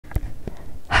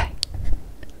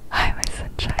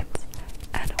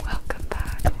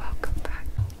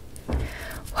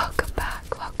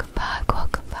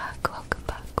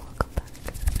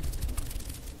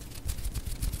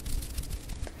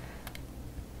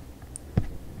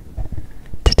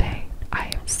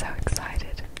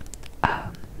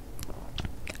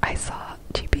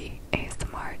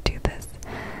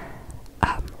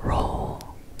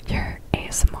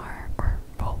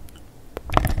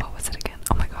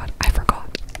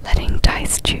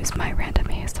my random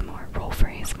ASMR, roll for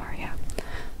ASMR, yeah.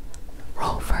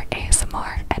 Roll for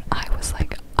ASMR, and I was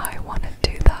like, I want to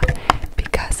do that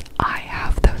because I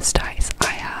have those dice.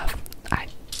 I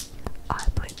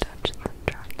played Dungeons and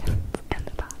Dragons in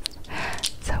the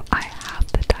past, so I have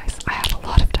the dice. I have a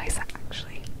lot of dice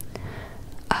actually.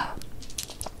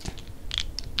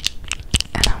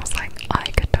 And I was like, I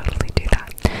could totally do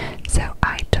that. So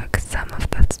I took some of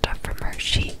that stuff from her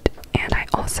sheet, and I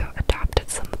also adapted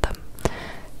some of them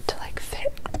to like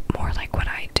fit more like what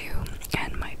I do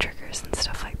and my triggers and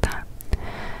stuff like that.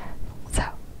 So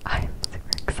I'm super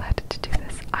excited to do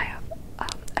this. I have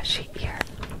a sheet here,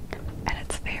 and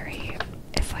it's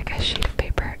like a sheet of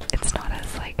paper. It's not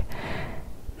as like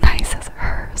nice as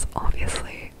hers,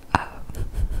 obviously,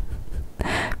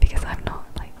 because I'm not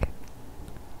like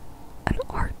an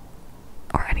art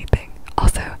or anything.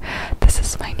 Also, this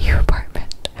is my new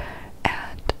apartment,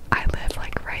 and I live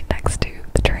like right next to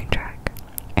the train track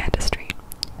and a street,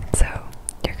 so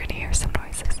you're gonna hear some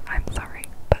noises. I'm sorry,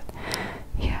 but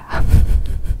yeah.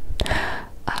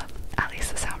 At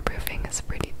least the soundproofing is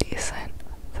pretty decent,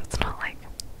 so it's not like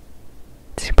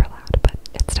super loud, but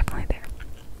it's definitely there.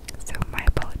 So my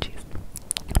apologies.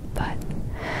 But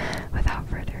without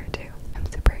further ado, I'm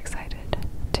super excited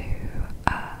to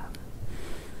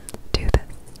do this.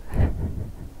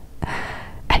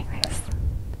 Anyways,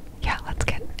 yeah, let's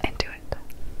get into it.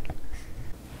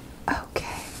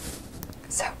 Okay,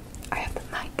 so I have the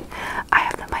mic. I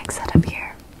have the mic set up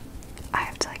here. I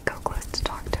have to like go close to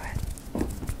talk to it.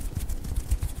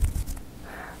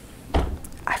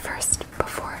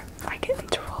 Before I get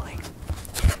into rolling,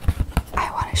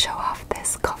 I want to show off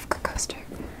this Kafka coaster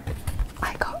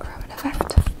I got from an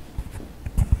event.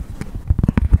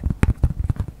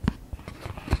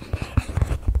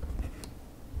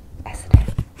 Isn't it?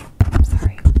 I'm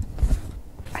sorry.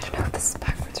 I don't know if this is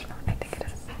backwards or not. I think it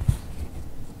is.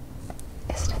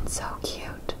 Isn't it so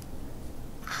cute?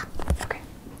 Okay.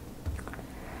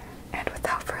 And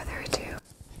without further ado,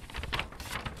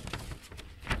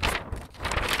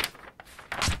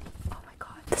 oh my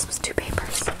god, this was 2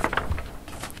 papers.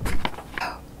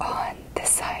 Oh, on this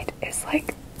side is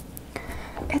like,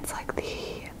 it's like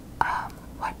the,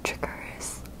 what trigger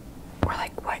is, or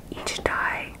like what each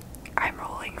die I'm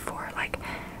rolling for, like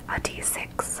a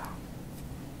D6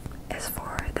 is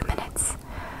for the minutes,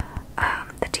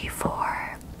 the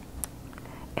D4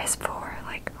 is for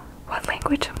like what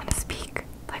language I'm gonna speak,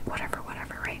 like whatever,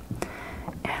 right?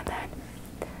 And then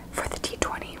for the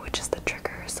D20, which is the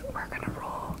triggers, we're gonna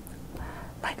roll,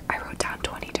 like I wrote down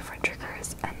 20 different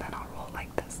triggers, and then I'll roll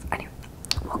like this. Anyway,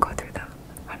 we'll go through them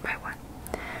one by one.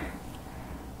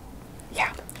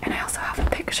 Yeah, and I also have a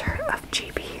picture of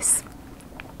GBs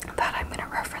that I'm gonna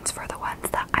reference for the ones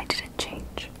that I didn't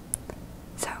change.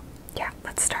 So yeah,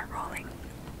 let's start rolling.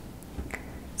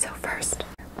 So first,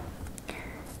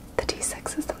 the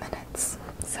D6 is the minutes,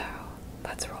 so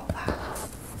let's roll that.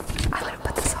 I'm gonna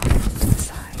put this off to the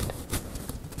side,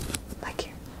 like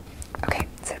here. Okay,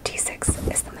 so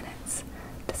D6 is the minutes.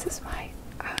 This is my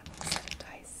set of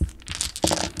dice.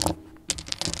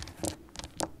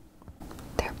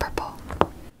 They're purple.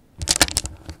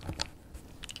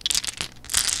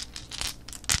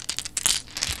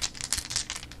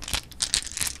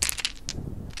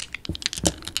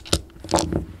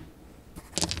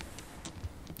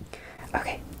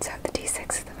 Okay, so the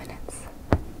D6 is the minutes.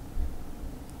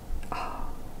 Oh,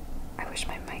 I wish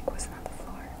my mic wasn't on the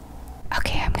floor.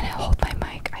 Okay, I'm gonna hold my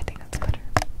mic. I think that's better.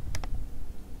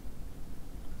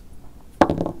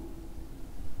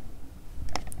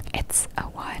 It's a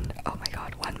 1. Oh my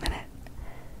god, 1 minute.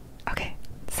 Okay,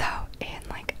 so in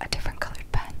like a different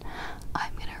colored pen,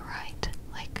 I'm gonna write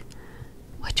like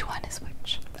which one is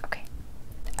which. Okay.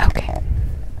 Okay.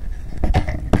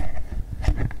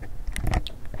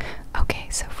 Okay,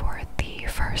 so for the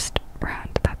first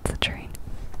round, that's the train.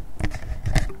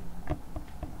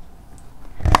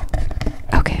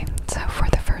 Okay, so for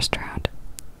the first round,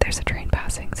 there's a train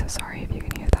passing, so sorry if you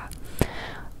can hear that.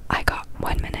 I got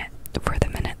 1 minute for the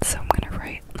minutes, so I'm gonna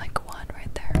write like 1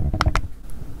 right there.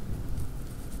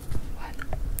 1.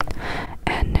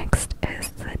 And next is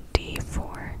the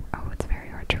D4. Oh, it's very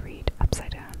hard to read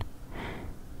upside down.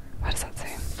 What does that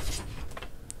say?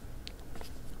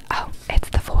 Oh, it's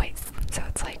the voice. So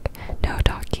it's like no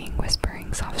talking,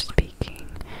 whispering, soft speaking,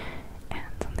 and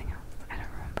something else. I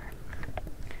don't remember.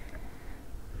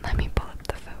 Let me pull up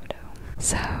the photo.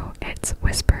 So it's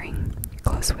whispering,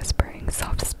 close whispering,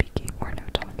 soft speaking, or no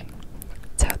talking.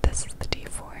 So this is the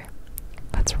D4.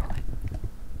 Let's roll it.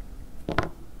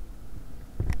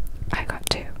 I got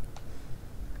 2.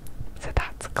 So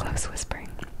that's close whispering.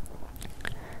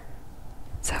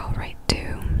 So I'll write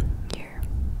 2 here.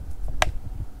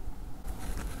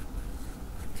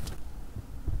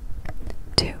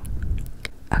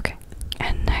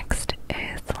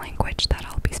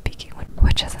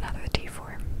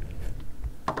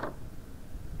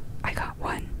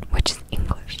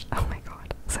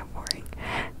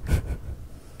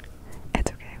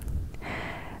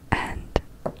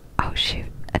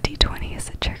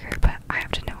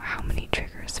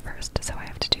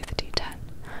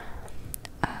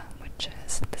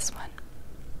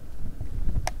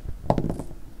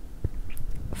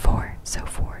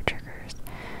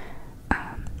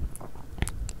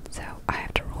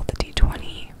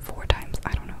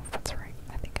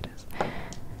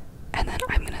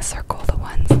 gonna circle the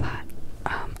ones that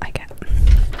I get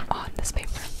on this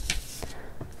paper.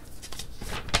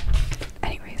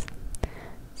 Anyways,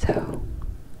 so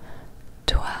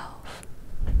 12.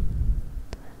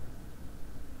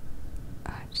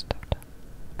 I just have to.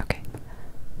 Okay.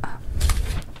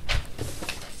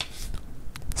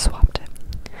 Swapped it.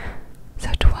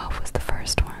 So 12 was the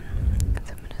first one.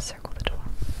 So I'm gonna circle the 12.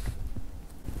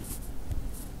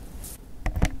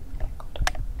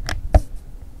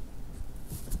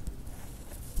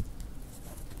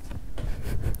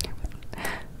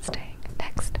 Staying.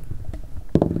 Next.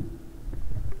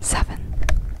 7.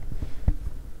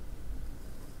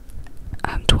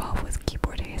 12 was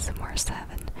keyboard ASMR.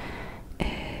 7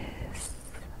 is,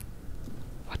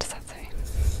 what does that say?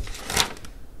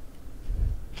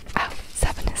 Oh,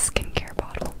 7 is skincare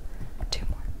bottle. 2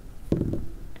 more.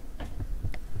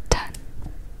 10.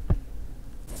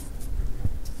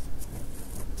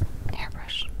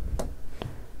 Hairbrush.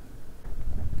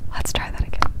 Let's try that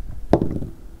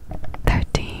again.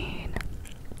 13.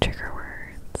 Trigger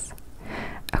words.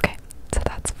 Okay, so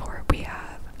that's 4. We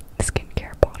have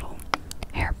skincare bottle,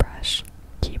 hairbrush,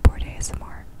 keyboard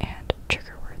ASMR, and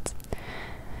trigger words.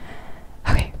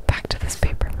 Okay, back to this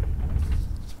paper.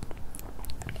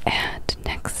 And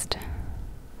next,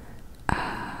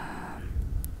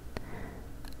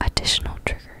 additional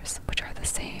triggers, which are the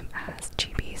same as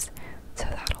Gibi's, so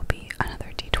that'll be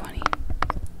another D20.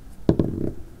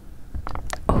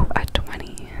 Oh, a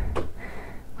 20.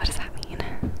 What does that mean?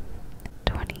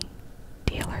 20.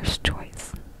 Dealer's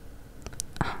choice.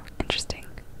 Oh, interesting.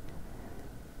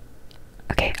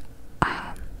 Okay,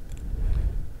 I'll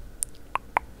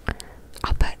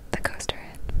put the coaster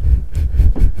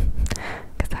in.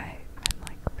 Because I'm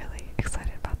like really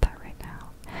excited about that right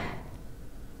now.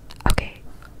 Okay,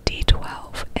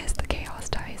 D12 is the chaos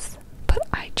dice, but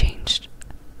I changed,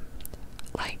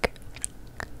 like,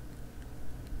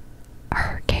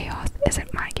 her chaos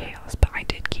isn't my chaos, but I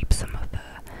did keep some of the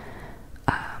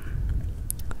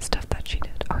stuff that she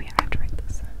did. Oh yeah, I have to write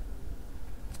this.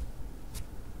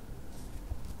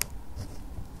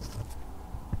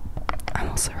 I'm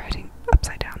also writing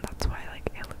upside down, that's why like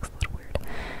it looks a little weird.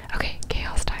 Okay,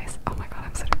 chaos dice. Oh my god,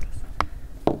 I'm so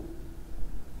nervous.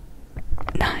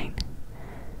 9.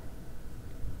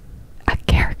 A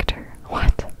character.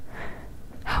 What?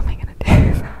 How am I gonna do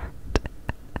that?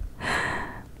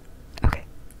 Okay,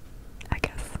 I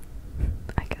guess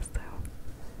so.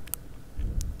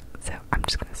 So I'm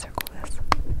just gonna circle this.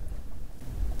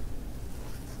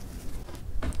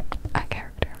 A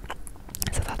character.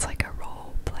 So that's like a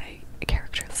role play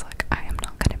character. It's like I am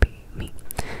not gonna be me.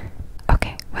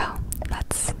 Okay, well,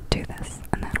 let's do this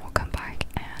and then we'll come back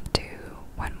and do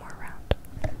one more round.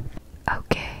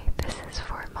 Okay, this is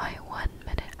for my 1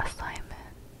 minute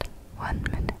assignment. 1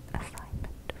 minute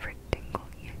assignment for Dingle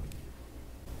You.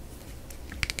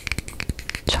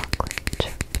 Chocolate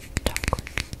chip, chocolate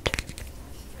chip.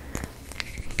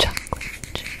 Chocolate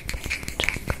chip,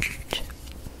 chocolate chip.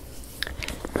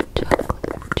 Chocolate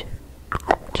chip,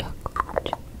 chocolate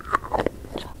chip.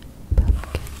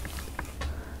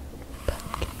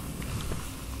 Pumpkin,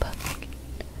 pumpkin,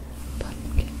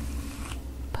 pumpkin,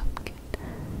 pumpkin,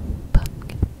 pumpkin,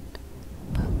 pumpkin,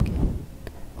 pumpkin,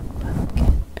 pumpkin,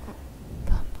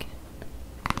 pumpkin,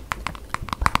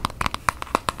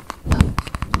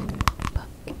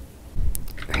 pumpkin.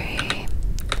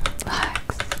 Relax,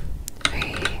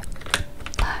 relax,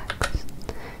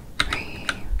 relax,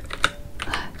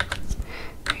 relax.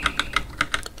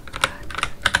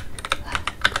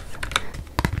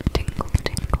 Tingles,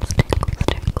 tingles, tingles,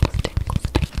 tingles, tingles,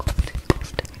 tingles,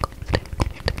 tingles, tingles,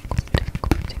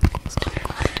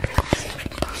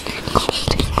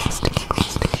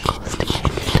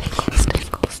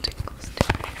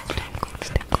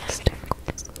 tingles,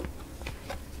 tingles.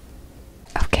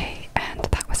 Okay, and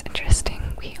that was interesting.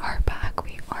 We are back,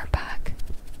 we are back.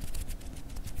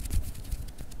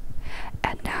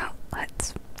 And now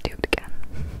let's do it again.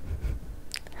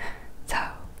 So,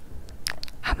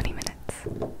 how many minutes?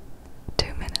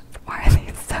 2 minutes. Why are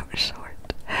these so short?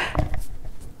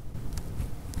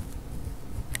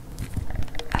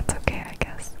 That's okay, I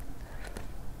guess.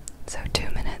 So 2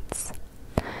 minutes.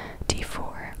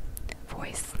 D4.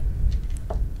 Voice.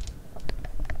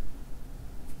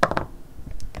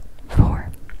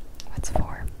 4. What's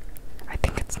 4? I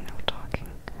think it's no talking.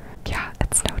 Yeah,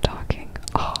 it's no talking.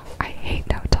 Oh, I hate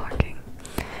no talking.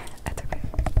 That's okay.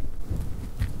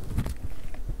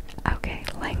 Okay,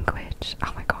 language.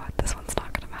 Oh my god, this one's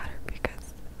not gonna matter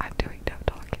because I'm doing no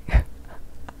talking.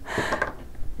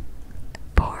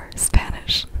 4.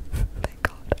 Spanish. Thank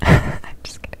god. I'm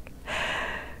just kidding.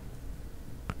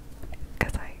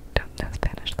 Because I don't know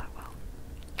Spanish that well.